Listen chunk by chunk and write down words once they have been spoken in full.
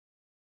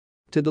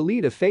To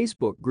delete a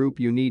Facebook group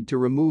you need to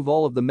remove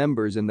all of the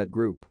members in that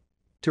group.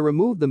 To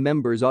remove the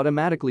members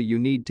automatically you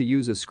need to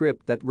use a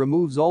script that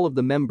removes all of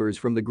the members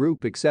from the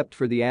group except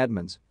for the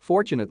admins.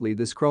 Fortunately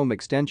this Chrome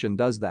extension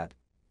does that.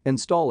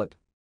 Install it.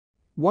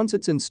 Once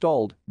it's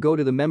installed, go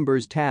to the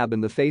Members tab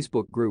in the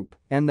Facebook group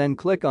and then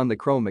click on the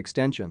Chrome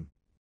extension.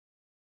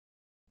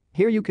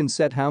 Here you can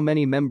set how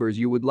many members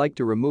you would like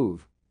to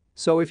remove.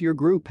 So if your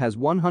group has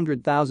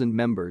 100,000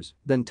 members,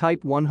 then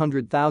type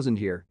 100,000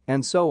 here,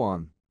 and so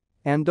on.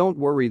 And don't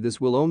worry, this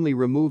will only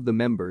remove the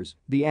members,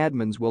 the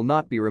admins will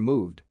not be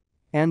removed.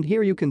 And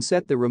here you can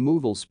set the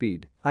removal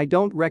speed. I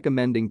don't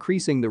recommend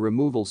increasing the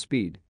removal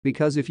speed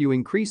because if you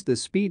increase the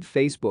speed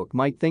Facebook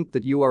might think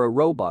that you are a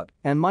robot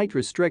and might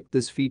restrict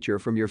this feature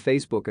from your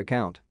Facebook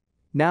account.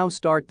 Now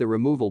start the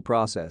removal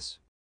process.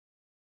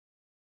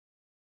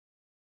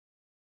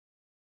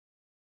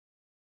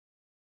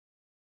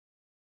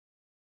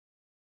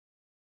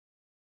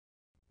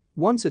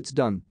 Once it's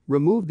done,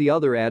 remove the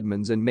other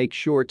admins and make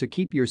sure to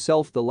keep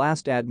yourself the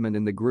last admin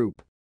in the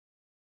group.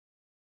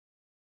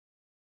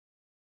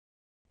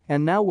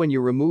 And now when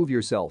you remove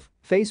yourself,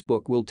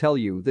 Facebook will tell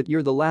you that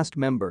you're the last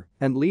member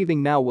and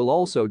leaving now will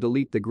also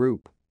delete the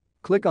group.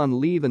 Click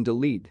on Leave and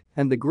Delete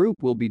and the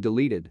group will be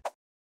deleted.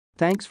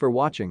 Thanks for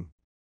watching.